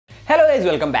Hello guys,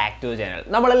 welcome back to the channel.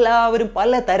 നമ്മളെല്ലാവരും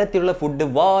പല തരത്തിലുള്ള ഫുഡ്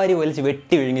വാരി വലിച്ച്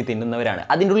വെട്ടി വിഴുങ്ങി തിന്നുന്നവരാണ്.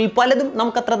 അതിൻ്റെ ഉള്ളിൽ പലതും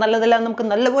നമുക്ക് അത്ര നല്ലതല്ല, നമുക്ക്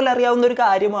നല്ലപോലെ അറിയാവുന്ന ഒരു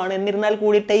കാര്യമാണ്. എന്നിരുന്നാൽ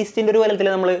കൂടി ടേസ്റ്റിൻ്റെ ഒരു വലത്തിൽ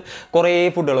നമ്മൾ കുറേ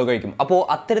ഫുഡുകളൊക്കെ കഴിക്കും. അപ്പോൾ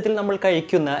അത്തരത്തിൽ നമ്മൾ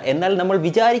കഴിക്കുന്ന എന്നാൽ നമ്മൾ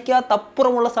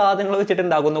വിചാരിക്കാത്തപ്പുറമുള്ള സാധനങ്ങൾ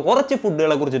വെച്ചിട്ടുണ്ടാകുന്ന കുറച്ച്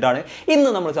ഫുഡുകളെ കുറിച്ചിട്ടാണ്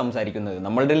ഇന്ന് നമ്മൾ സംസാരിക്കുന്നത്.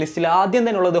 നമ്മളുടെ ലിസ്റ്റിൽ ആദ്യം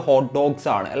തന്നെ ഉള്ളത് ഹോട്ട് ഡോഗ്സ്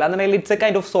ആണ്. അല്ലാന്നുണ്ടെങ്കിൽ it's A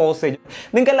kind of sausage.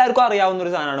 നിങ്ങൾക്ക് എല്ലാവർക്കും അറിയാവുന്ന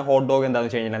ഒരു സാധനമാണ് ഹോട്ട് ഡോഗ്.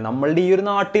 എന്താണെന്ന് വെച്ച് കഴിഞ്ഞാൽ നമ്മളുടെ ഈ ഒരു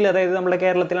നാട്ടിൽ, അതായത് നമ്മുടെ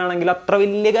കേരളത്തിലാണെങ്കിൽ അത്ര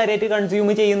വലിയ കാര്യമായിട്ട്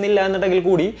കൺസ്യൂം ചെയ്യുന്നില്ല എന്നുണ്ടെങ്കിൽ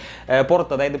കൂടി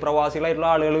പുറത്ത്, അതായത് പ്രവാസികളായിട്ടുള്ള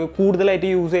ആളുകൾ കൂടുതലായിട്ട്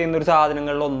യൂസ് ചെയ്യുന്ന ഒരു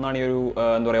സാധനങ്ങളിൽ ഒന്നാണ് ഈ ഒരു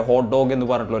എന്താ പറയുക ഹോട്ട് ഡോഗ് എന്ന്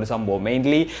പറഞ്ഞിട്ടുള്ള ഒരു സംഭവം.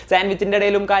 മെയിൻലി സാൻഡ്വിച്ചിൻ്റെ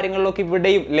ഇടയിലും കാര്യങ്ങളിലൊക്കെ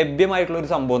ഇവിടെയും ലഭ്യമായിട്ടുള്ള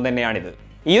ഒരു സംഭവം തന്നെയാണിത്.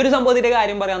 ഈ ഒരു സംഭവത്തിന്റെ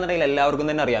കാര്യം പറയാന്നുണ്ടെങ്കിൽ എല്ലാവർക്കും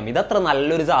തന്നെ അറിയാം, ഇതത്ര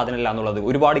നല്ലൊരു സാധനമല്ല എന്നുള്ളത്.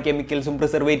 ഒരുപാട് കെമിക്കൽസും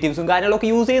പ്രിസർവേറ്റീവ്സും കാര്യങ്ങളൊക്കെ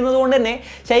യൂസ് ചെയ്യുന്നത് കൊണ്ട് തന്നെ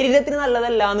ശരീരത്തിന്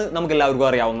നല്ലതല്ല എന്ന് നമുക്ക്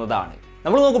എല്ലാവർക്കും അറിയാവുന്നതാണ്.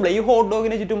 നമ്മൾ നോക്കുമ്പോൾ ഈ ഹോട്ട്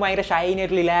ഡോഗിന് ചുറ്റും ഭയങ്കര ഷൈൻ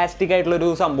ആയിട്ടുള്ള ഇലാസ്റ്റിക് ആയിട്ടുള്ള ഒരു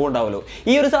സംഭവം ഉണ്ടാവുമല്ലോ.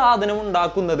 ഈ ഒരു സാധനം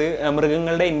ഉണ്ടാക്കുന്നത്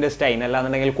മൃഗങ്ങളുടെ ഇൻഡസ്റ്റൈൻ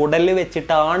അല്ലാന്നുണ്ടെങ്കിൽ കുടല്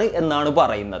വെച്ചിട്ടാണ് എന്നാണ്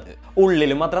പറയുന്നത്.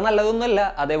 ഉള്ളിലും അത്ര നല്ലതൊന്നുമല്ല.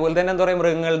 അതേപോലെ തന്നെ എന്താ പറയുക,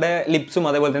 മൃഗങ്ങളുടെ ലിപ്സും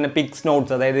അതേപോലെ തന്നെ പിക്സ്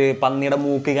നോട്ട്സ്, അതായത് പന്നിയുടെ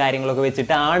മൂക്ക് കാര്യങ്ങളൊക്കെ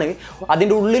വെച്ചിട്ടാണ്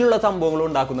അതിൻ്റെ ഉള്ളിലുള്ള സംഭവങ്ങൾ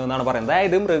ഉണ്ടാക്കുന്നത് എന്നാണ് പറയുന്നത്.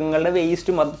 അതായത് മൃഗങ്ങളുടെ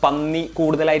വേസ്റ്റും പന്നി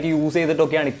കൂടുതലായിട്ട് യൂസ്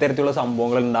ചെയ്തിട്ടൊക്കെയാണ് ഇത്തരത്തിലുള്ള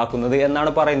സംഭവങ്ങൾ ഉണ്ടാക്കുന്നത്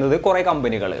എന്നാണ് പറയുന്നത് കുറേ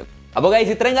കമ്പനികൾ. അപ്പോൾ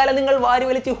ഗൈസ്, ഇത്രയും കാലം നിങ്ങൾ വാരി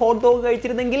വലിച്ച് ഹോട്ട് ഡോഗ്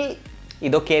കഴിച്ചിരുന്നെങ്കിൽ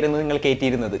ഇതൊക്കെയായിരുന്നു നിങ്ങൾ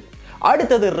കയറ്റിയിരുന്നത്.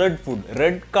 അടുത്തത് റെഡ് ഫുഡ്.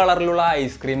 റെഡ് കളറിലുള്ള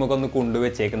ഐസ്ക്രീമൊക്കെ ഒന്ന്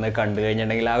കൊണ്ടുവച്ചേക്കുന്നത് കണ്ടു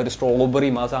കഴിഞ്ഞിട്ടുണ്ടെങ്കിൽ ആ ഒരു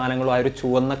സ്ട്രോബെറിയും ആ സാധനങ്ങളും ആ ഒരു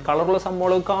ചുവന്ന കളറുള്ള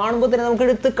സംഭവം കാണുമ്പോൾ തന്നെ നമുക്ക്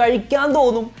എടുത്ത് കഴിക്കാൻ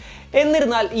തോന്നും.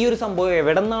 എന്നിരുന്നാൽ ഈ ഒരു സംഭവം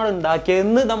എവിടെ നിന്നാണ്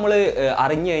ഉണ്ടാക്കിയതെന്ന് നമ്മൾ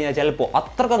അറിഞ്ഞു കഴിഞ്ഞാൽ ചിലപ്പോൾ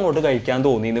അത്രക്ക് അങ്ങോട്ട് കഴിക്കാൻ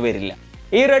തോന്നിയെന്ന് വരില്ല.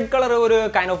 ഈ റെഡ് കളർ ഒരു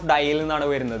കൈൻഡ് ഓഫ് ഡൈയിൽ നിന്നാണ്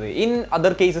വരുന്നത്. ഇൻ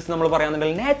അതർ കേസസ് നമ്മൾ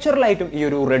പറയുകയാണെന്നുണ്ടെങ്കിൽ നാച്ചുറലായിട്ടും ഈ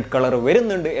ഒരു റെഡ് കളർ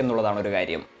വരുന്നുണ്ട് എന്നുള്ളതാണ് ഒരു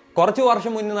കാര്യം. കുറച്ച്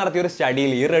വർഷം മുന്നേ നടത്തിയ ഒരു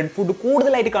സ്റ്റഡിയിൽ ഈ റെഡ് ഫുഡ്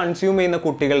കൂടുതലായിട്ട് കൺസ്യൂം ചെയ്യുന്ന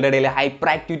കുട്ടികളുടെ ഇടയിൽ ഹൈപ്പർ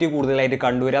ആക്ടിവിറ്റി കൂടുതലായിട്ട്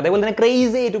കണ്ടുവരും, അതേപോലെ തന്നെ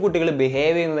ക്രേസി ആയിട്ട് കുട്ടികൾ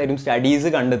ബിഹേവ് ചെയ്യുന്നതായിട്ടും സ്റ്റഡീസ്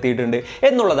കണ്ടെത്തിയിട്ടുണ്ട്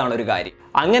എന്നുള്ളതാണ് ഒരു കാര്യം.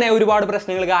 അങ്ങനെ ഒരുപാട്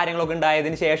പ്രശ്നങ്ങൾ കാര്യങ്ങളൊക്കെ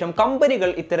ഉണ്ടായതിനു ശേഷം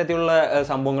കമ്പനികൾ ഇത്തരത്തിലുള്ള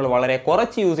സംഭവങ്ങൾ വളരെ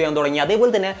കുറച്ച് യൂസ് ചെയ്യാൻ തുടങ്ങി.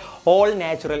 അതേപോലെ തന്നെ ഓൾ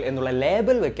നാച്ചുറൽ എന്നുള്ള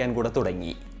ലേബൽ വെക്കാൻ കൂടെ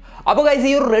തുടങ്ങി. അപ്പോൾ ഗൈസ്,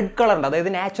 ഈ ഒരു റെഡ് കളറിൻ്റെ, അതായത്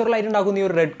നാച്ചുറൽ ആയിട്ട് ഉണ്ടാക്കുന്ന ഈ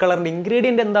ഒരു റെഡ് കളറിൻ്റെ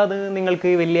ഇൻഗ്രീഡിയൻറ്റ് എന്താണെന്ന്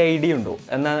നിങ്ങൾക്ക് വലിയ ഐഡിയ ഉണ്ടോ?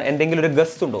 എന്നാൽ എന്തെങ്കിലും ഒരു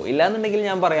ഗസ്റ്റ് ഉണ്ടോ? ഇല്ലാന്നുണ്ടെങ്കിൽ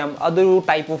ഞാൻ പറയാം, അതൊരു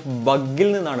ടൈപ്പ് ഓഫ്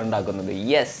ബഗ്ഗിൽ നിന്നാണ് ഉണ്ടാക്കുന്നത്.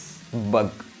 Yes,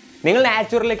 bug. നിങ്ങൾ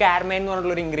നാച്ചുറൽ കാരമൈൻ എന്ന്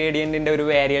പറഞ്ഞിട്ടുള്ള ഒരു ഇൻഗ്രീഡിയൻറ്റിൻ്റെ ഒരു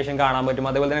വേരിയേഷൻ കാണാൻ പറ്റും.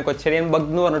 അതേപോലെ തന്നെ കൊച്ചരിയൻ ബഗ്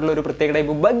എന്ന് പറഞ്ഞിട്ടുള്ള ഒരു പ്രത്യേക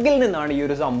ടൈപ്പ് ബഗ്ഗിൽ നിന്നാണ് ഈ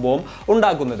ഒരു സംഭവം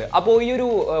ഉണ്ടാക്കുന്നത്. അപ്പോൾ ഈ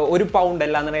ഒരു പൗണ്ട്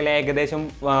അല്ലാന്നുണ്ടെങ്കിൽ ഏകദേശം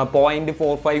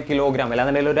 0.45 കിലോഗ്രാം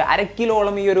അല്ലാന്നുണ്ടെങ്കിൽ ഒരു 1/2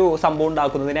 കിലോളം ഈ ഒരു സംഭവം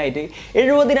ഉണ്ടാക്കുന്നതിനായിട്ട്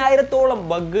 70,000-ഓളം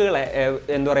ബഗ്ഗുകളെ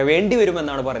എന്താ പറയുക വേണ്ടി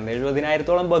വരുമെന്നാണ് പറയുന്നത്.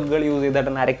 70,000-ഓളം ബഗ്ഗുകൾ യൂസ്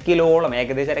ചെയ്തിട്ടാണ് 1/2 കിലോളം,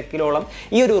 ഏകദേശം 1/2 കിലോളം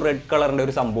ഈ ഒരു റെഡ് കളറിൻ്റെ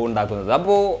ഒരു സംഭവം ഉണ്ടാക്കുന്നത്.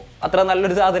 അപ്പോൾ അത്ര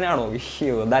നല്ലൊരു സാധനമാണോ?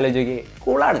 എന്താലോചിക്കേ,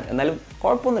 കൂളാണ്, എന്നാലും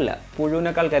കുഴപ്പമൊന്നുമില്ല.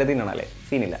 പുഴുവിനേക്കാൾ കരുതിനാണല്ലേ,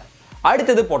 സീനില്ല.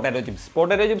 അടുത്തത് പൊട്ടാറ്റോ ചിപ്സ്.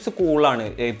 Potato chips കൂളാണ്.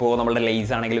 ഇപ്പോൾ നമ്മുടെ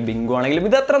ലെയ്സ് ആണെങ്കിലും ബിങ്കോ ആണെങ്കിലും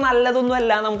ഇത് അത്ര നല്ലതൊന്നും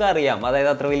അല്ല നമുക്കറിയാം.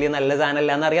 അതായത് അത്ര വലിയ നല്ല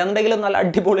സാധനമല്ല എന്നറിയാമെന്നുണ്ടെങ്കിലും നല്ല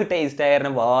അടിപൊളി ടേസ്റ്റ്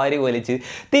ആയിരുന്നു. വാരി വലിച്ച്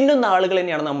തിന്നുന്ന ആളുകൾ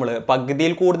തന്നെയാണ് നമ്മൾ.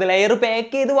 പകുതിയിൽ കൂടുതൽ എയർ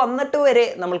പാക്ക് ചെയ്ത് വന്നിട്ട് വരെ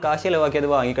നമ്മൾ കാശ് ചിലവാക്കി അത്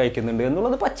വാങ്ങി കഴിക്കുന്നുണ്ട്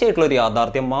എന്നുള്ളത് പച്ചയായിട്ടുള്ളൊരു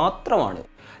യാഥാർത്ഥ്യം മാത്രമാണ്.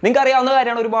 നിങ്ങൾക്ക് അറിയാവുന്ന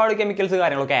കാര്യമാണ്, ഒരുപാട് കെമിക്കൽസ്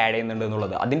കാര്യങ്ങളൊക്കെ ആഡ് ചെയ്യുന്നുണ്ട്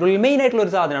എന്നുള്ളത്. അതിൻ്റെ ഉള്ളിൽ മെയിൻ ആയിട്ടുള്ള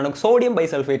ഒരു സാധനമാണ് സോഡിയം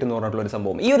ബൈസൾഫേറ്റ് എന്ന് പറഞ്ഞിട്ടുള്ള ഒരു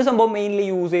സംഭവം. ഈ ഒരു സംഭവം മെയിൻലി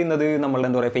യൂസ് ചെയ്യുന്നത് നമ്മളുടെ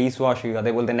എന്താ പറയുക ഫേസ് വാഷ്,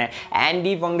 അതേപോലെ തന്നെ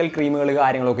ആൻറ്റി ഫംഗൽ ക്രീമുകൾ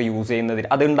കാര്യങ്ങളൊക്കെ യൂസ് ചെയ്യുന്നതിന്,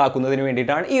 അത് ഉണ്ടാക്കുന്നതിന്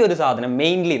വേണ്ടിയിട്ടാണ് ഈ ഒരു സാധനം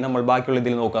മെയിൻലി നമ്മൾ ബാക്കിയുള്ള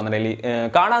ഇതിൽ നോക്കുകയാണെന്നുണ്ടെങ്കിൽ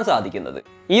കാണാൻ സാധിക്കുന്നത്.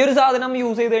 ഈ ഒരു സാധനം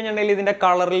യൂസ് ചെയ്ത് കഴിഞ്ഞിട്ടുണ്ടെങ്കിൽ ഇതിൻ്റെ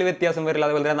കളറിൽ വ്യത്യാസം വരില്ല,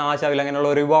 അതുപോലെ തന്നെ നാശാവില്ല, അങ്ങനെയുള്ള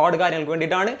ഒരുപാട് കാര്യങ്ങൾക്ക്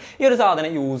വേണ്ടിയിട്ടാണ് ഈ ഒരു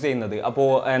സാധനം യൂസ് ചെയ്യുന്നത്. അപ്പോൾ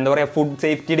എന്താ പറയുക, ഫുഡ്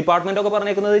സേഫ്റ്റി ഡിപ്പാർട്ട്മെൻ്റ് ഒക്കെ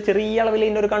പറഞ്ഞേക്കുന്നത് ചെറിയ അളവിൽ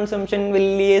ഇതിൻ്റെ ഒരു കൺസംഷൻ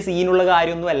വലിയ സീനുള്ള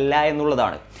കാര്യമൊന്നും അല്ല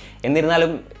എന്നുള്ളതാണ്.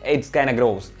 എന്നിരുന്നാലും ഇറ്റ്സ് കൈൻഡ് ഓഫ്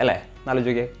ഗ്രോസ് അല്ലേ,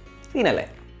 ആലോചിക്കേ, സീനല്ലേ.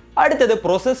 അടുത്തത്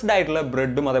പ്രോസസ്ഡ് ആയിട്ടുള്ള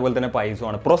ബ്രെഡും അതേപോലെ തന്നെ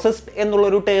പൈസുമാണ്. പ്രോസസ്ഡ്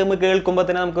എന്നുള്ളൊരു ടേം കേൾക്കുമ്പോൾ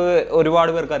തന്നെ നമുക്ക്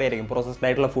ഒരുപാട് പേർക്ക് അറിയായിരിക്കും പ്രോസസ്ഡ്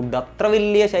ആയിട്ടുള്ള ഫുഡ് അത്ര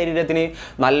വലിയ ശരീരത്തിന്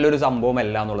നല്ലൊരു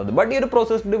സംഭവമല്ല എന്നുള്ളത്. ബട്ട് ഈ ഒരു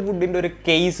പ്രോസസ്ഡ് ഫുഡിൻ്റെ ഒരു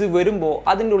കേസ് വരുമ്പോൾ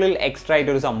അതിൻ്റെ ഉള്ളിൽ എക്സ്ട്രാ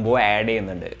ആയിട്ടൊരു സംഭവം ആഡ്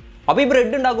ചെയ്യുന്നുണ്ട്. അപ്പോൾ ഈ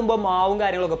ബ്രെഡ് ഉണ്ടാക്കുമ്പോൾ മാവും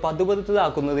കാര്യങ്ങളൊക്കെ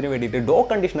പതുപതുത്താക്കുന്നതിന് വേണ്ടിയിട്ട് ഡോ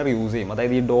കണ്ടീഷണർ യൂസ് ചെയ്യും.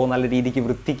 അതായത് ഈ ഡോ നല്ല രീതിക്ക്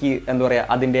വൃത്തിക്ക് എന്താ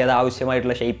പറയുക അതിൻ്റേത്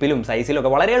ആവശ്യമായിട്ടുള്ള ഷേപ്പിലും സൈസിലും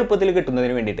ഒക്കെ വളരെ എളുപ്പത്തിൽ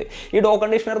കിട്ടുന്നതിന് വേണ്ടിയിട്ട് ഈ ഡോ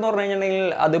കണ്ടീഷണർ എന്ന് പറഞ്ഞു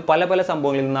കഴിഞ്ഞിട്ടുണ്ടെങ്കിൽ അത് പല പല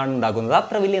സംഭവങ്ങളിൽ നിന്നാണ് ഉണ്ടാക്കുന്നത്.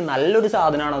 അത്ര വലിയ നല്ലൊരു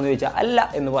സാധനമാണോ എന്ന് ചോദിച്ചാൽ അല്ല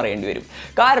എന്ന് പറയേണ്ടി വരും.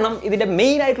 കാരണം ഇതിൻ്റെ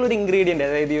മെയിൻ ആയിട്ടുള്ളൊരു ഇൻഗ്രീഡിയൻറ്റ്,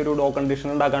 അതായത് ഈ ഒരു ഡോ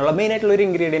കണ്ടീഷണർ ഉണ്ടാക്കാനുള്ള മെയിൻ ആയിട്ടുള്ള ഒരു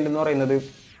ഇൻഗ്രീഡിയൻറ്റ് എന്ന് പറയുന്നത്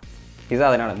ഈ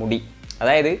സാധനമാണ്, മുടി.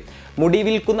 അതായത് മുടി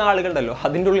വിൽക്കുന്ന ആളുകളുണ്ടല്ലോ,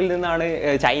 അതിൻ്റെ ഉള്ളിൽ നിന്നാണ്,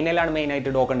 ചൈനയിലാണ്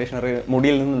മെയിനായിട്ട് ഡോ കണ്ടീഷണർ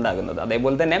മുടിയിൽ നിന്നുണ്ടാകുന്നത്.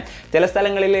 അതേപോലെ തന്നെ ചില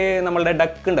സ്ഥലങ്ങളിൽ നമ്മളുടെ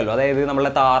ഡക്ക് ഉണ്ടല്ലോ, അതായത്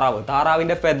നമ്മളുടെ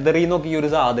താറാവിൻ്റെ ഫെദറിൽ നിന്നൊക്കെ ഈ ഒരു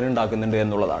സാധനം ഉണ്ടാക്കുന്നുണ്ട്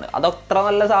എന്നുള്ളതാണ്. അതത്ര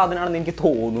നല്ല സാധനമാണെന്ന് എനിക്ക്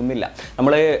തോന്നുന്നില്ല.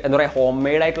 നമ്മൾ എന്താ പറയുക ഹോം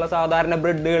മെയ്ഡ് ആയിട്ടുള്ള സാധാരണ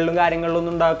ബ്രെഡുകളിലും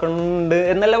കാര്യങ്ങളിലൊന്നും ഉണ്ടാക്കുന്നുണ്ട്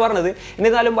എന്നല്ല പറഞ്ഞത്.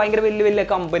 എന്നിരുന്നാലും ഭയങ്കര വലിയ വലിയ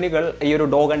കമ്പനികൾ ഈ ഒരു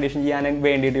ഡോ കണ്ടീഷൻ ചെയ്യാൻ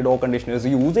വേണ്ടിയിട്ട് ഡോ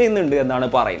കണ്ടീഷണേഴ്സ് യൂസ് ചെയ്യുന്നുണ്ട് എന്നാണ്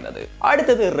പറയുന്നത്.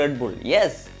 അടുത്തത് red bull.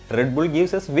 Yes, red bull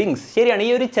gives us wings. ശരിയാണ്, ഈ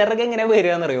ഒരു ചിറക് എങ്ങനെ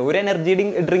വരിക എന്നറിയോ? ഒരു എനർജി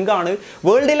ഡ്രിങ്ക് ആണ്.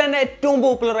 വേൾഡിൽ തന്നെ ഏറ്റവും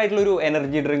പോപ്പുലർ ആയിട്ടുള്ള ഒരു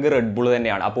എനർജി ഡ്രിങ്ക് റെഡ് ബുൾ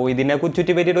തന്നെയാണ്. അപ്പോൾ ഇതിനെ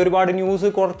ചുറ്റി പറ്റിയിട്ട് ഒരുപാട് ന്യൂസ്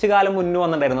കുറച്ച് കാലം മുന്നേ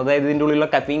വന്നിട്ടുണ്ടായിരുന്നു. അതായത് ഇതിൻ്റെ ഉള്ളിലുള്ള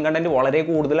കഫീൻ കണ്ടന്റ് വളരെ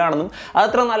കൂടുതലാണെന്നും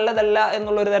അതത്ര നല്ലതല്ല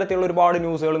എന്നുള്ളൊരു തരത്തിലുള്ള ഒരുപാട്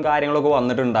ന്യൂസുകളും കാര്യങ്ങളൊക്കെ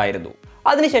വന്നിട്ടുണ്ടായിരുന്നു.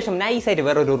 അതിനുശേഷം നൈസായിട്ട്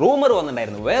വേറൊരു റൂമർ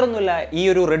വന്നിട്ടുണ്ടായിരുന്നു. വേറൊന്നുമില്ല, ഈ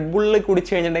ഒരു റെഡ് ബുള്ളിൽ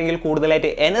കുടിച്ച് കഴിഞ്ഞിട്ടുണ്ടെങ്കിൽ കൂടുതലായിട്ട്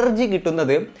എനർജി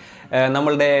കിട്ടുന്നത്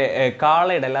നമ്മളുടെ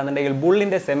കാളയുടെ അല്ലാന്നുണ്ടെങ്കിൽ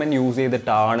ബുള്ളിൻ്റെ സെമൻ യൂസ്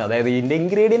ചെയ്തിട്ടാണ്. അതായത് ഇതിൻ്റെ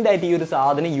ഇൻഗ്രീഡിയൻ്റ് ആയിട്ട് ഈ ഒരു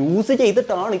സാധനം യൂസ്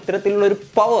ചെയ്തിട്ടാണ് ഇത്തരത്തിലുള്ള ഒരു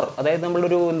പവർ, അതായത്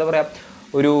നമ്മളൊരു എന്താ പറയുക,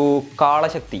 ഒരു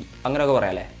കാളശക്തി അങ്ങനെയൊക്കെ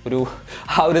പറയാം അല്ലേ,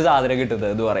 ആ ഒരു സാധനം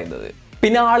കിട്ടുന്നത് എന്ന് പറയുന്നത്.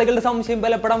 പിന്നെ ആളുകളുടെ സംശയം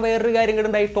ബലപ്പെടാൻ വേറൊരു കാര്യം കൂടെ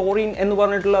ഉണ്ടായി. ടോറിൻ എന്ന്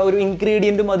പറഞ്ഞിട്ടുള്ള ഒരു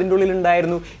ഇൻഗ്രീഡിയൻറ്റും അതിൻ്റെ ഉള്ളിൽ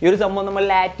ഉണ്ടായിരുന്നു. ഈ ഒരു സംഭവം നമ്മൾ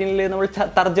ലാറ്റിനിൽ നമ്മൾ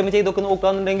തർജ്ജമ ചെയ്തൊക്കെ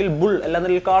നോക്കുകയാണെന്നുണ്ടെങ്കിൽ ബുൾ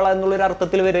അല്ലാന്നുണ്ടെങ്കിൽ കാള എന്നുള്ളൊരു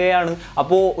അർത്ഥത്തിൽ വരികയാണ്.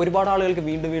 അപ്പോൾ ഒരുപാട് ആളുകൾക്ക്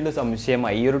വീണ്ടും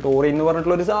സംശയമായി. ഈ ഒരു ടോറിൻ എന്ന്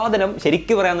പറഞ്ഞിട്ടുള്ള ഒരു സാധനം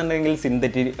ശരിക്കും പറയാന്നുണ്ടെങ്കിൽ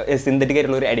സിന്തറ്റിക്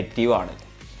ആയിട്ടുള്ള ഒരു അഡിക്റ്റീവ് ആണ്,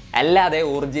 അല്ലാതെ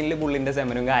ഒറിജിനൽ ബുള്ളിൻ്റെ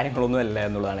സെമനും കാര്യങ്ങളൊന്നും അല്ല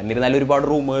എന്നുള്ളതാണ്. എന്നിരുന്നാലും ഒരുപാട്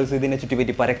റൂമേഴ്സ് ഇതിനെ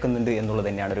ചുറ്റിപ്പറ്റി പരക്കുന്നുണ്ട് എന്നുള്ളത്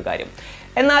തന്നെയാണ് ഒരു കാര്യം.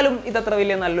 എന്നാലും ഇതത്ര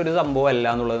വലിയ നല്ലൊരു സംഭവം അല്ല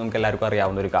എന്നുള്ളത് നമുക്ക് എല്ലാവർക്കും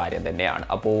അറിയാവുന്ന ഒരു കാര്യം തന്നെയാണ്.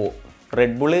 അപ്പോൾ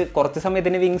റെഡ് ബുൾ കുറച്ച്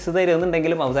സമയത്തിന് വിങ്സ്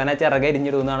തരുന്നുണ്ടെങ്കിലും അവസാനം ചിറക്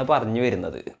അരിഞ്ഞിടുമെന്നാണ് പറഞ്ഞു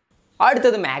വരുന്നത്.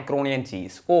 അടുത്തത് മാക്രോണി ആൻഡ്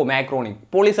ചീസ്. മാക്രോണി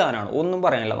പൊളി സാധനമാണ്, ഒന്നും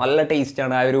പറയാനില്ല, നല്ല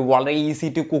ടേസ്റ്റാണ്. ആ ഒരു വളരെ ഈസി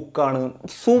ടു കുക്കാണ്,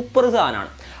 സൂപ്പർ സാധനമാണ്.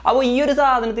 അപ്പോൾ ഈ ഒരു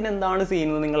സാധനത്തിന് എന്താണ് സീൻ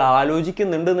എന്ന് നിങ്ങൾ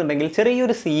ആലോചിക്കുന്നുണ്ടെന്നുണ്ടെങ്കിൽ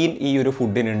ചെറിയൊരു സീൻ ഈ ഒരു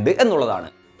ഫുഡിനുണ്ട് എന്നുള്ളതാണ്.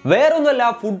 വേറൊന്നുമല്ല,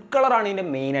 ഫുഡ് കളറാണ് ഇതിൻ്റെ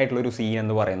മെയിൻ ആയിട്ടുള്ള ഒരു സീൻ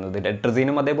എന്ന് പറയുന്നത്.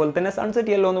 ടെട്രസീനും അതേപോലെ തന്നെ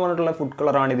സൺസെറ്റ് യെല്ലോ എന്ന് പറഞ്ഞിട്ടുള്ള ഫുഡ്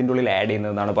കളറാണ് ഇതിൻ്റെ ഉള്ളിൽ ആഡ്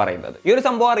ചെയ്യുന്നതെന്നാണ് പറയുന്നത്. ഈ ഒരു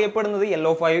സംഭവം അറിയപ്പെടുന്നത്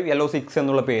യെല്ലോ 5, യെല്ലോ 6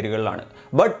 എന്നുള്ള പേരുകളിലാണ്.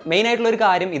 ബട്ട് മെയിൻ ആയിട്ടുള്ള ഒരു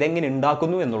കാര്യം ഇതെങ്ങനെ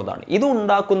ഉണ്ടാക്കുന്നു എന്നുള്ളതാണ്. ഇത്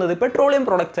ഉണ്ടാക്കുന്നത് പെട്രോളിയം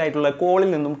പ്രൊഡക്ട്സ് ആയിട്ടുള്ള കോളിൽ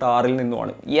നിന്നും ടാറിൽ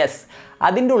നിന്നുമാണ്. യെസ്,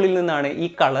 അതിൻ്റെ ഉള്ളിൽ നിന്നാണ് ഈ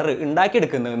കളർ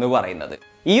ഉണ്ടാക്കിയെടുക്കുന്നതെന്ന് പറയുന്നത്.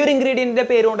 ഈ ഒരു ഇൻഗ്രീഡിയൻറ്റിൻ്റെ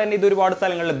പേരുകൊണ്ട് തന്നെ ഇത് ഒരുപാട്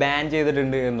സ്ഥലങ്ങളിൽ ബാൻ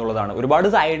ചെയ്തിട്ടുണ്ട് എന്നുള്ളതാണ്. ഒരുപാട്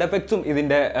സൈഡ് എഫക്ട്സും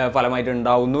ഇതിൻ്റെ ഫലമായിട്ട്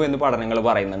ഉണ്ടാവുന്നു എന്ന് പഠനങ്ങൾ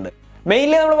പറയുന്നുണ്ട്.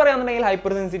 മെയിൻലി നമ്മൾ പറയുകയാണെന്നുണ്ടെങ്കിൽ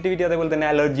ഹൈപ്പർ സെൻസിറ്റിവിറ്റി, അതേപോലെ തന്നെ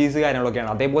അലർജീസ്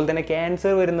കാര്യങ്ങളൊക്കെയാണ്. അതേപോലെ തന്നെ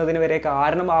ക്യാൻസർ വരുന്നതിന് വരെ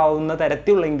കാരണമാവുന്ന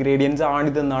തരത്തിലുള്ള ഇൻഗ്രീഡിയൻസ്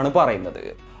ആണിതെന്നാണ് പറയുന്നത്.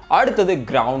 അടുത്തത്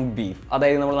ഗ്രൗണ്ട് ബീഫ്,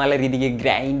 അതായത് നമ്മൾ നല്ല രീതിക്ക്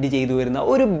ഗ്രൈൻഡ് ചെയ്തു വരുന്ന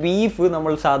ഒരു ബീഫ്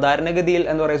നമ്മൾ സാധാരണഗതിയിൽ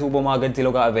എന്താ പറയുക സൂപ്പർ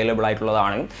മാർക്കറ്റ്സിലൊക്കെ അവൈലബിൾ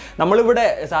ആയിട്ടുള്ളതാണ്. നമ്മളിവിടെ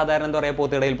സാധാരണ എന്താ പറയുക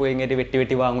പോത്തിടയിൽ പോയി ഇങ്ങനെ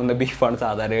വെട്ടി വാങ്ങുന്ന ബീഫാണ്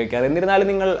സാധാരണ കഴിക്കാറ്. എന്നിരുന്നാലും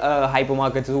നിങ്ങൾ ഹൈപ്പർ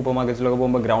മാർക്കറ്റ്സ്, സൂപ്പർ മാർക്കറ്റ്സിലൊക്കെ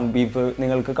പോകുമ്പോൾ ഗ്രൗണ്ട് ബീഫ്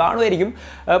നിങ്ങൾക്ക് കാണുമായിരിക്കും.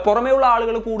 പുറമേ ഉള്ള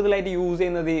ആളുകൾ കൂടുതലായിട്ട് യൂസ്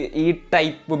ചെയ്യുന്നത് ഈ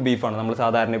ടൈപ്പ് ബീഫാണ്. നമ്മൾ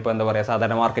സാധാരണ ഇപ്പോൾ എന്താ പറയുക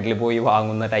സാധാരണ മാർക്കറ്റിൽ പോയി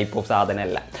വാങ്ങുന്ന ടൈപ്പ് ഓഫ്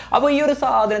സാധനമല്ല. അപ്പോൾ ഈ ഒരു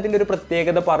സാധനത്തിൻ്റെ ഒരു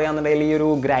പ്രത്യേകത പറയുകയാണെന്നുണ്ടെങ്കിൽ ഈ ഒരു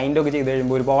ഗ്രൈൻഡൊക്കെ ചെയ്ത്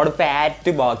കഴിയുമ്പോൾ ഒരുപാട്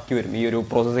ഫാറ്റ് ബാക്കി വരും ഈ ഒരു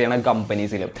പ്രോസസ്സ് ചെയ്യണ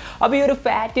കമ്പനീസിലും. അപ്പോൾ ഈ ഒരു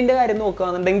ഫാറ്റിൻ്റെ കാര്യം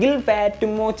നോക്കുകയാണെന്നുണ്ടെങ്കിൽ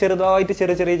ഫാറ്റുമോ ചെറുതായിട്ട്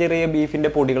ചെറിയ ബീഫിൻ്റെ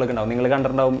പൊടികളൊക്കെ ഉണ്ടാവും. നിങ്ങൾ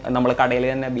കണ്ടിട്ടുണ്ടാവും നമ്മൾ കടയിൽ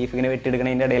തന്നെ ബീഫ് ഇങ്ങനെ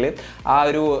വെട്ടിയെടുക്കുന്നതിൻ്റെ ഇടയിൽ ആ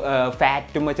ഒരു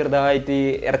ഫാറ്റുമോ ചെറുതായിട്ട്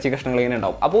ഇറച്ചി കഷ്ണങ്ങൾ ഇങ്ങനെ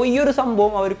ഉണ്ടാവും. അപ്പോൾ ഈ ഒരു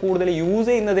സംഭവം അവർ കൂടുതൽ യൂസ്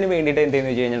ചെയ്യുന്നതിന് വേണ്ടിയിട്ട് എന്തെന്ന്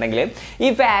വെച്ച് കഴിഞ്ഞിട്ടുണ്ടെങ്കിൽ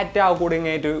ഈ ഫാറ്റ് ആ കൂടെ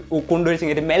ഇങ്ങോട്ട് കൊണ്ടുവച്ച്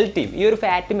ഇങ്ങനെ മെൽറ്റ് ചെയ്യും. ഈ ഒരു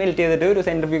ഫാറ്റ് മെൽറ്റ് ചെയ്തിട്ട് ഒരു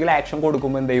സെൻട്രിഫ്യൂഗൽ ആക്ഷൻ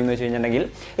കൊടുക്കുമ്പോൾ എന്ത് ചെയ്യുമെന്ന് വെച്ച് കഴിഞ്ഞിട്ടുണ്ടെങ്കിൽ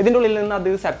ഇതിൻ്റെ ഉള്ളിൽ നിന്ന് അത്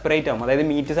സെപ്പറേറ്റ് ആവും, അതായത്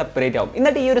മീറ്റ് സെപ്പറേറ്റ് ആവും.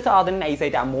 എന്നിട്ട് ഈ ഒരു സാധനം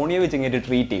നൈസായിട്ട് അമോണിയ വെച്ച് ഇങ്ങോട്ട്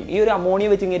ട്രീറ്റ് ചെയ്യും. ഈ ഒരു അമോണിയ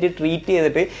വെച്ച് ഇങ്ങോട്ട് ട്രീറ്റ്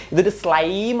ചെയ്തിട്ട് ഇതൊരു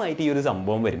സ്ലൈമായിട്ട് ഈ ഒരു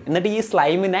സംഭവം വരും. എന്നിട്ട് ഈ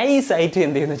സ്ലൈം നൈസായിട്ട്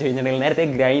എന്ത് ചെയ്യുന്നു വെച്ച് കഴിഞ്ഞിട്ടുണ്ടെങ്കിൽ നേരത്തെ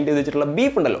ഗ്രൈൻഡ് ചെയ്ത് വെച്ചിട്ടുള്ള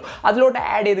ബീഫ് ഉണ്ടല്ലോ അതിലോട്ട്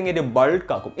ആഡ് ചെയ്ത് ഇങ്ങനെ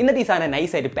ബൾക്ക് ആക്കും. എന്നിട്ട് ഈ സാധനം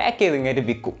നൈസായിട്ട് പാക്ക് ചെയ്ത് ഇങ്ങനെ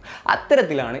വിൽക്കും.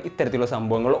 അത്തരത്തിലാണ് ഇത്തരത്തിലുള്ള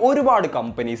സംഭവങ്ങൾ ഒരുപാട്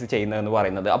കമ്പനീസ് ചെയ്യുന്നതെന്ന്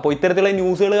പറയുന്നത്. അപ്പോൾ ഇത്തരത്തിലുള്ള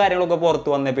ന്യൂസുകൾ കാര്യങ്ങളൊക്കെ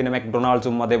പുറത്ത് വന്നേ പിന്നെ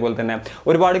മക്ഡൊണാൾഡ്സും അതേപോലെ തന്നെ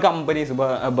ഒരുപാട് കമ്പനീസ്,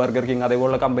 ബർഗർ കിങ്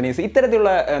അതേപോലുള്ള കമ്പനീസ്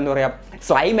ഇത്തരത്തിലുള്ള എന്താ പറയുക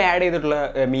സ്ലൈം ആഡ് ചെയ്തിട്ടുള്ള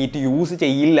മീറ്റ് യൂസ്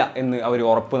ചെയ്യില്ല എന്ന് അവർ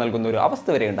ഉറപ്പ് നൽകുന്ന ഒരു അവസ്ഥ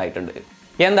വരെ ഉണ്ടായിട്ടുണ്ട്.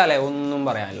 എന്തായാലേ ഒന്നും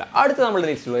പറയാനില്ല. അടുത്ത നമ്മുടെ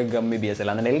ലിസ്റ്റിലുള്ള ഗമ്മി ബിയസ്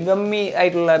അല്ല എന്നുണ്ടെങ്കിൽ ഗമ്മി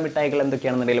ആയിട്ടുള്ള മിഠായികൾ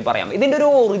എന്തൊക്കെയാണെന്നുണ്ടെങ്കിൽ പറയാം. ഇതിൻ്റെ ഒരു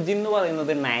ഒറിജിൻ എന്ന്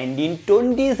പറയുന്നത്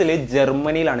 1920s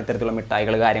ജർമ്മനിയിലാണ് ഇത്തരത്തിലുള്ള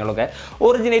മിഠായികൾ കാര്യങ്ങളൊക്കെ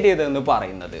ഒറിജിനേറ്റ് ചെയ്തതെന്ന്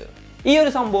പറയുന്നത്. ഈ ഒരു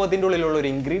സംഭവത്തിൻ്റെ ഉള്ളിലുള്ള ഒരു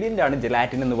ഇൻഗ്രീഡിയൻ്റ് ആണ്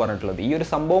ജെലാറ്റിൻ എന്ന് പറഞ്ഞിട്ടുള്ളത്. ഈ ഒരു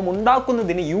സംഭവം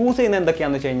ഉണ്ടാക്കുന്നതിന് യൂസ് ചെയ്യുന്നത്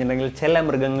എന്തൊക്കെയാണെന്ന് വെച്ച് കഴിഞ്ഞിട്ടുണ്ടെങ്കിൽ ചില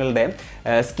മൃഗങ്ങളുടെ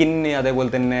സ്കിന്ന്, അതേപോലെ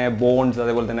തന്നെ ബോൺസ്,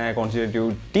 അതേപോലെ തന്നെ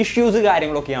കോൺസ്റ്റിറ്റ്യൂട്ടീവ് ടിഷ്യൂസ്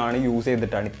കാര്യങ്ങളൊക്കെയാണ് യൂസ്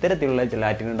ചെയ്തിട്ടാണ് ഇത്തരത്തിലുള്ള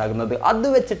ജെലാറ്റിൻ ഉണ്ടാക്കുന്നത്. അത്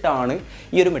വെച്ചിട്ടാണ്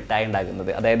ഈ ഒരു മിഠായി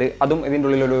ഉണ്ടാക്കുന്നത്. അതായത് അതും ഇതിൻ്റെ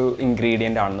ഉള്ളിലൊരു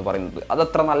ഇൻഗ്രീഡിയൻ്റ് ആണെന്ന് പറയുന്നത്.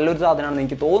 അതത്ര നല്ലൊരു സാധനമാണെന്ന്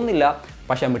എനിക്ക് തോന്നുന്നില്ല,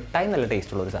 പക്ഷേ മിഠായി നല്ല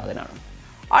ടേസ്റ്റുള്ളൊരു സാധനമാണ്.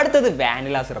 അടുത്തത്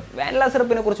വാനില സിറപ്പ്. വാനില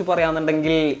സിറപ്പിനെ കുറിച്ച്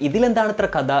പറയുകയാണെന്നുണ്ടെങ്കിൽ ഇതിലെന്താണ് ഇത്ര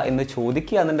കഥ എന്ന്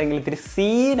ചോദിക്കുകയാണെന്നുണ്ടെങ്കിൽ ഇത്തിരി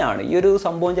സീനാണ്. ഈ ഒരു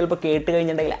സംഭവം ചിലപ്പോൾ കേട്ട്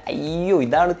കഴിഞ്ഞിട്ടുണ്ടെങ്കിൽ അയ്യോ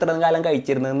ഇതാണ് ഇത്ര കാലം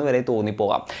കഴിച്ചിരുന്നതെന്ന് വരെ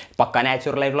തോന്നിപ്പോകാം. പക്ക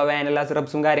നാച്ചുറൽ ആയിട്ടുള്ള വാനില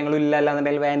സിറപ്സും കാര്യങ്ങളും ഇല്ല,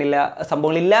 അല്ലാന്നുണ്ടെങ്കിൽ വാനില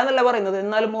സംഭവങ്ങളില്ല എന്നല്ല പറയുന്നത്.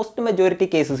 എന്നാലും മോസ്റ്റ് മെജോറിറ്റി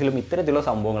കേസസിലും ഇത്തരത്തിലുള്ള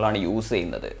സംഭവങ്ങളാണ് യൂസ്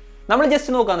ചെയ്യുന്നത്. നമ്മൾ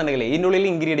ജസ്റ്റ് നോക്കുകയാണെന്നുണ്ടെങ്കിൽ ഇതിൻ്റെ ഉള്ളിൽ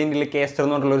ഇൻഗ്രീഡിയൻറ്റിൽ കേസ്റ്റർ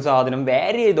എന്ന് പറഞ്ഞിട്ടുള്ള ഒരു സാധനം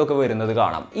വേരി ചെയ്തൊക്കെ വരുന്നത്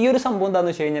കാണാം. ഈ ഒരു സംഭവം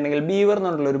എന്താണെന്ന് വെച്ച് കഴിഞ്ഞിട്ടുണ്ടെങ്കിൽ ബീവർ എന്ന്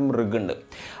പറഞ്ഞിട്ടുള്ള ഒരു മൃഗമുണ്ട്.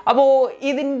 അപ്പോൾ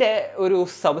ഇതിൻ്റെ ഒരു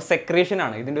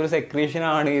സെക്രീഷനാണ്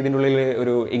ഇതിൻ്റെ ഉള്ളിൽ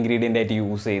ഒരു ഇൻഗ്രീഡിയൻ്റ് ആയിട്ട്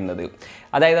യൂസ് ചെയ്യുന്നത്.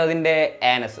 അതായത് അതിൻ്റെ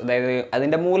ആനസ്, അതായത്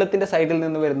അതിൻ്റെ മൂലത്തിൻ്റെ സൈഡിൽ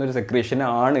നിന്ന് വരുന്ന ഒരു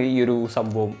സെക്രീഷനാണ് ഈ ഒരു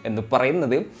സംഭവം എന്ന്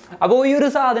പറയുന്നത്. അപ്പോൾ ഈ ഒരു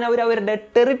സാധനം അവരുടെ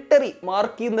ടെറിട്ടറി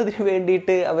മാർക്ക് ചെയ്യുന്നതിന്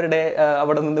വേണ്ടിയിട്ട്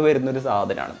അവിടെ നിന്ന് വരുന്നൊരു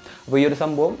സാധനമാണ്. അപ്പോൾ ഈ ഒരു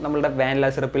സംഭവം നമ്മളുടെ വാനില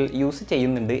സിറപ്പിൽ യൂസ്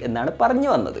ചെയ്യുന്നുണ്ട് എന്നാണ് പറഞ്ഞു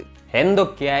വന്നത്.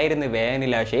 എന്തൊക്കെയായിരുന്നു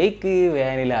vanilla shake,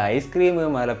 vanilla ice cream,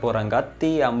 Malappuram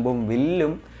കത്തി, അമ്പും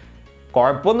വില്ലും,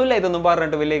 കുഴപ്പമൊന്നുമില്ല. ഇതൊന്നും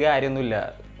പറഞ്ഞിട്ട് വലിയ കാര്യമൊന്നുമില്ല.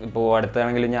 ഇപ്പോൾ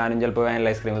അടുത്താണെങ്കിലും ഞാനും ചിലപ്പോൾ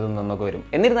വാനില ഐസ്ക്രീം തിന്നൊക്കെ വരും.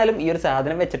 എന്നിരുന്നാലും ഈ ഒരു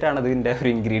സാധനം വെച്ചിട്ടാണ് അതിൻ്റെ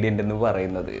ഒരു ഇൻഗ്രീഡിയൻ്റ് എന്ന്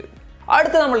പറയുന്നത്.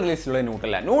 അടുത്ത നമ്മുടെ ലിസ്റ്റിലുള്ള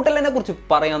ന്യൂട്ടലിനെ കുറിച്ച്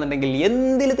പറയുകയാണെന്നുണ്ടെങ്കിൽ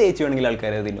എന്തിൽ തേച്ച് വേണമെങ്കിലും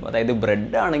ആൾക്കാർ തിന്നും. അതായത്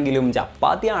ബ്രെഡ് ആണെങ്കിലും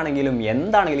ചപ്പാത്തി ആണെങ്കിലും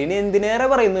എന്താണെങ്കിലും, ഇനി എന്തിനേറെ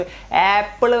പറയുന്നു,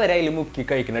 ആപ്പിൾ വരെ അതിൽ മുക്കി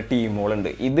കഴിക്കുന്ന ടീമുകളുണ്ട്.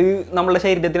 ഇത് നമ്മുടെ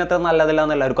ശരീരത്തിന് അത്ര നല്ലതല്ല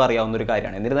എന്ന് എല്ലാവർക്കും അറിയാവുന്ന ഒരു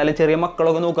കാര്യമാണ്. എന്നിരുന്നാലും ചെറിയ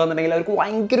മക്കളൊക്കെ നോക്കുകയാണെന്നുണ്ടെങ്കിൽ അവർക്ക്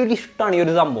ഭയങ്കര ഒരു ഇഷ്ടമാണ് ഈ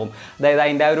ഒരു സംഭവം. അതായത്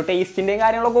അതിൻ്റെ ആ ഒരു ടേസ്റ്റിൻ്റെയും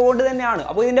കാര്യങ്ങളൊക്കെ കൊണ്ട് തന്നെയാണ്.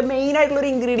 അപ്പോൾ ഇതിൻ്റെ മെയിൻ ആയിട്ടുള്ള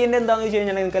ഒരു ഇൻഗ്രീഡിയൻറ്റ് എന്താണെന്ന് വെച്ച്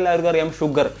കഴിഞ്ഞാൽ നിങ്ങൾക്ക് എല്ലാവർക്കും അറിയാം,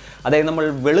 ഷുഗർ. അതായത് നമ്മൾ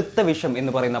വെളുത്ത വിഷം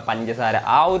എന്ന് പറയുന്ന പഞ്ചസാര,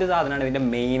 ആ ഒരു സാധനമാണ് ഇതിൻ്റെ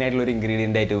മെയിൻ ആയിട്ടുള്ള ഒരു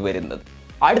ഇൻഗ്രീഡിയൻ്റ് ആയിട്ട് വരുന്നത്.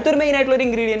 അടുത്തൊരു മെയിൻ ആയിട്ടുള്ള ഒരു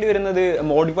ഇൻഗ്രീഡിയൻറ്റ് വരുന്നത്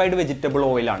മോഡിഫൈഡ് വെജിറ്റബിൾ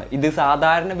ഓയിലാണ്. ഇത്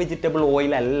സാധാരണ വെജിറ്റബിൾ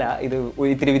ഓയിൽ അല്ല, ഇത്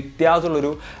ഇത്തിരി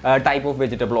വ്യത്യാസമുള്ളൊരു ടൈപ്പ് ഓഫ്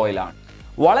വെജിറ്റബിൾ ഓയിലാണ്.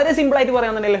 വളരെ സിമ്പിളായിട്ട്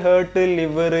പറയുകയാണെന്നുണ്ടെങ്കിൽ heart,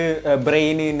 liver,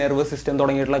 brain, nervous system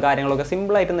തുടങ്ങിയിട്ടുള്ള കാര്യങ്ങളൊക്കെ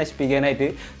സിമ്പിളായിട്ട് നശിപ്പിക്കാനായിട്ട്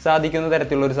സാധിക്കുന്ന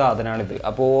തരത്തിലുള്ളൊരു സാധനമാണിത്.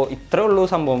 അപ്പോൾ ഇത്രേ ഉള്ളൂ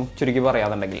സംഭവം ചുരുക്കി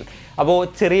പറയാന്നുണ്ടെങ്കിൽ. അപ്പോൾ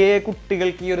ചെറിയ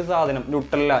കുട്ടികൾക്ക് ഈ ഒരു സാധനം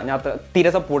ന്യൂട്രല്ല ഞാൻ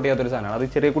തീരെ സപ്പോർട്ട് ചെയ്യാത്തൊരു സാധനമാണ്. അത്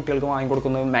ചെറിയ കുട്ടികൾക്ക്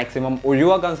വാങ്ങിക്കൊടുക്കുന്നത് മാക്സിമം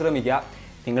ഒഴിവാക്കാൻ ശ്രമിക്കുക.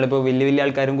 നിങ്ങളിപ്പോൾ വലിയ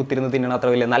ആൾക്കാരും കുത്തിരുന്ന് തിന്നണം അത്ര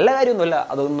വലിയ നല്ല കാര്യമൊന്നുമല്ല,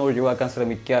 അതൊന്നും ഒഴിവാക്കാൻ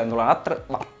ശ്രമിക്കുക എന്നുള്ളതാണ്.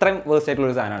 അത്രയും വേഴ്സ്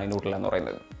ആയിട്ടുള്ളൊരു സാധനമാണ് ഈ ന്യൂട്രൽ എന്ന്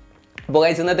പറയുന്നത്. അപ്പോൾ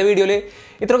ഗൈസ്, ഇന്നത്തെ വീഡിയോയിൽ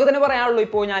ഇത്രയൊക്കെ തന്നെ പറയാനുള്ളൂ.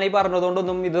 ഇപ്പോൾ ഞാൻ ഈ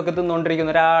പറഞ്ഞതുകൊണ്ടൊന്നും ഇതൊക്കെ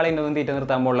തിന്നുകൊണ്ടിരിക്കുന്ന ഒരാളെ ഒന്നും തീറ്റ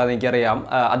നിർത്താൻ പോകുള്ളതെന്ന് എനിക്കറിയാം.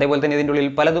 അതേപോലെ തന്നെ ഇതിൻ്റെ ഉള്ളിൽ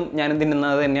പലതും ഞാനും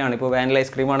തിന്നുന്നത് തന്നെയാണ്. ഇപ്പോൾ വാനില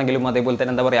ഐസ്ക്രീം ആണെങ്കിലും, അതേപോലെ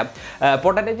തന്നെ എന്താ പറയുക,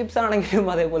 പൊട്ടാറ്റോ ചിപ്സ് ആണെങ്കിലും,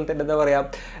 അതേപോലെ തന്നെ എന്താ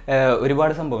പറയുക,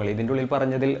 ഒരുപാട് സംഭവങ്ങൾ ഇതിൻ്റെ ഉള്ളിൽ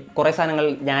പറഞ്ഞതിൽ കുറേ സാധനങ്ങൾ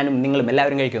ഞാനും നിങ്ങളും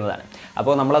എല്ലാവരും കഴിക്കുന്നതാണ്.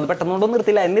 അപ്പോൾ നമ്മളത് പെട്ടെന്നൊന്നും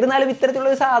നിർത്തില്ല. എന്നിരുന്നാലും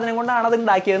ഇത്തരത്തിലുള്ള ഒരു സാധനം കൊണ്ടാണ് അത്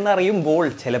ഉണ്ടാക്കിയതെന്ന് അറിയുമ്പോൾ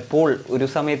ചിലപ്പോൾ ഒരു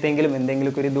സമയത്തെങ്കിലും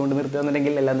എന്തെങ്കിലും ഒരു ഇതുകൊണ്ട്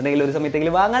നിർത്തുകയെന്നുണ്ടെങ്കിൽ, അല്ലാന്നുണ്ടെങ്കിൽ ഒരു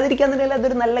സമയത്തെങ്കിലും വാങ്ങാതിരിക്കാന്നുണ്ടെങ്കിൽ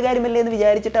അതൊരു നല്ല കാര്യമല്ലേ എന്ന്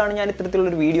വിചാരിച്ചിട്ടാണ് ഞാൻ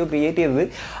ഇത്തരത്തിലുള്ളൊരു വീഡിയോ ക്രിയേറ്റ് ചെയ്തത്.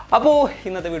 അപ്പോൾ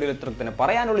ഇന്നത്തെ വീഡിയോയിൽ ഇത്ര തന്നെ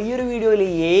പറയാനുള്ള. ഈ ഒരു വീഡിയോയിൽ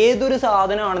ഏതൊരു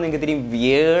സാധനമാണ് നിങ്ങൾക്ക് ഇത്രയും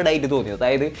വിയേർഡായിട്ട് തോന്നിയത്,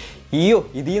 അതായത്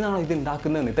ഇതിൽ നിന്നാണോ ഇത്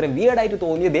ഉണ്ടാക്കുന്നതെന്ന് ഇത്രയും വിയേർഡായിട്ട്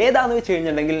തോന്നിയത് ഏതാണെന്ന് വെച്ച്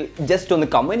കഴിഞ്ഞിട്ടുണ്ടെങ്കിൽ ജസ്റ്റ് ഒന്ന്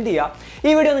കമൻറ്റ് ചെയ്യുക.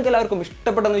 ഈ വീഡിയോ നിങ്ങൾക്ക് എല്ലാവർക്കും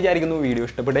ഇഷ്ടപ്പെട്ടെന്ന് വിചാരിക്കുന്നു. വീഡിയോ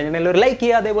ഇഷ്ടപ്പെട്ട് കഴിഞ്ഞാൽ ഒരു ലൈക്ക്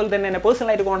ചെയ്യുക. അതേപോലെ തന്നെ എന്നെ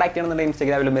പേഴ്സണലായിട്ട് കോൺടാക്ട് ചെയ്യണമെന്നുണ്ടെങ്കിൽ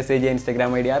ഇൻസ്റ്റാഗ്രാമിൽ മെസ്സേജ് ചെയ്യുക.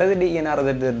 ഇൻസ്റ്റാഗ്രാം ഐ ഡി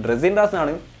Razeen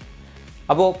ആണ്.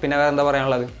 അപ്പോൾ പിന്നെ വേറെ എന്താ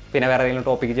പറയാനുള്ളത്, പിന്നെ വേറെ ഏതെങ്കിലും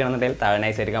ടോപ്പിക്ക് ചെയ്യണമെന്നുണ്ടെങ്കിൽ താഴെ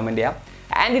നൈസായിട്ട് കമൻറ്റ് ചെയ്യുക.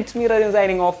 And it's me Razeen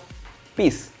signing off.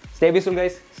 Piece. Stay peaceful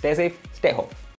guys, stay safe, stay home.